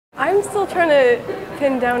I'm still trying to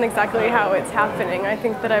pin down exactly how it's happening. I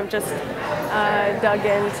think that I've just dug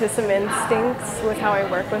into some instincts with how I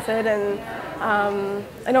work with it, and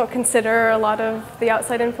I don't consider a lot of the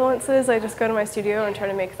outside influences. I just go to my studio and try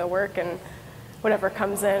to make the work, and whatever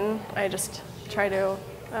comes in, I just try to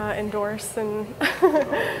endorse and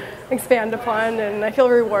expand upon, and I feel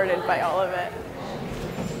rewarded by all of it.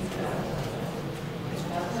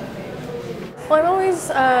 Well, I'm always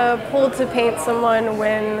pulled to paint someone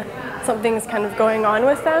when something's kind of going on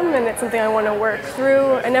with them and it's something I want to work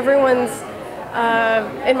through, and everyone's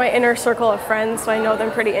in my inner circle of friends, so I know them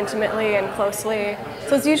pretty intimately and closely.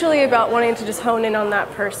 So it's usually about wanting to just hone in on that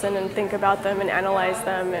person and think about them and analyze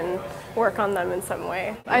them and work on them in some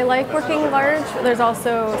way. I like working large. There's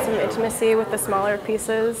also some intimacy with the smaller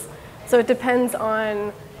pieces, so it depends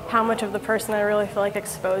on how much of the person I really feel like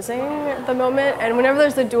exposing at the moment. And whenever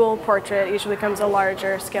there's a dual portrait, it usually becomes a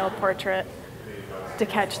larger scale portrait to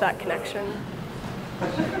catch that connection.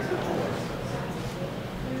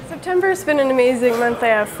 September's been an amazing month. I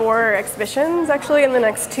have 4 exhibitions actually in the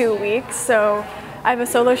next 2 weeks. So I have a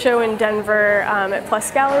solo show in Denver at Plus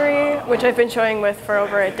Gallery, which I've been showing with for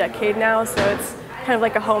over a decade now, so it's kind of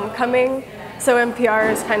like a homecoming. So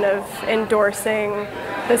NPR is kind of endorsing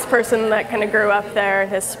this person that kind of grew up there,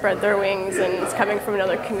 has spread their wings, and is coming from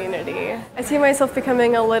another community. I see myself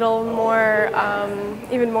becoming a little more,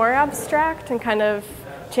 even more abstract, and kind of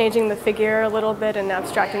changing the figure a little bit and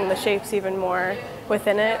abstracting the shapes even more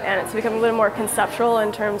within it, and it's become a little more conceptual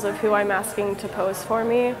in terms of who I'm asking to pose for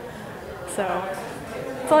me. So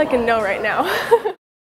that's all I can know right now.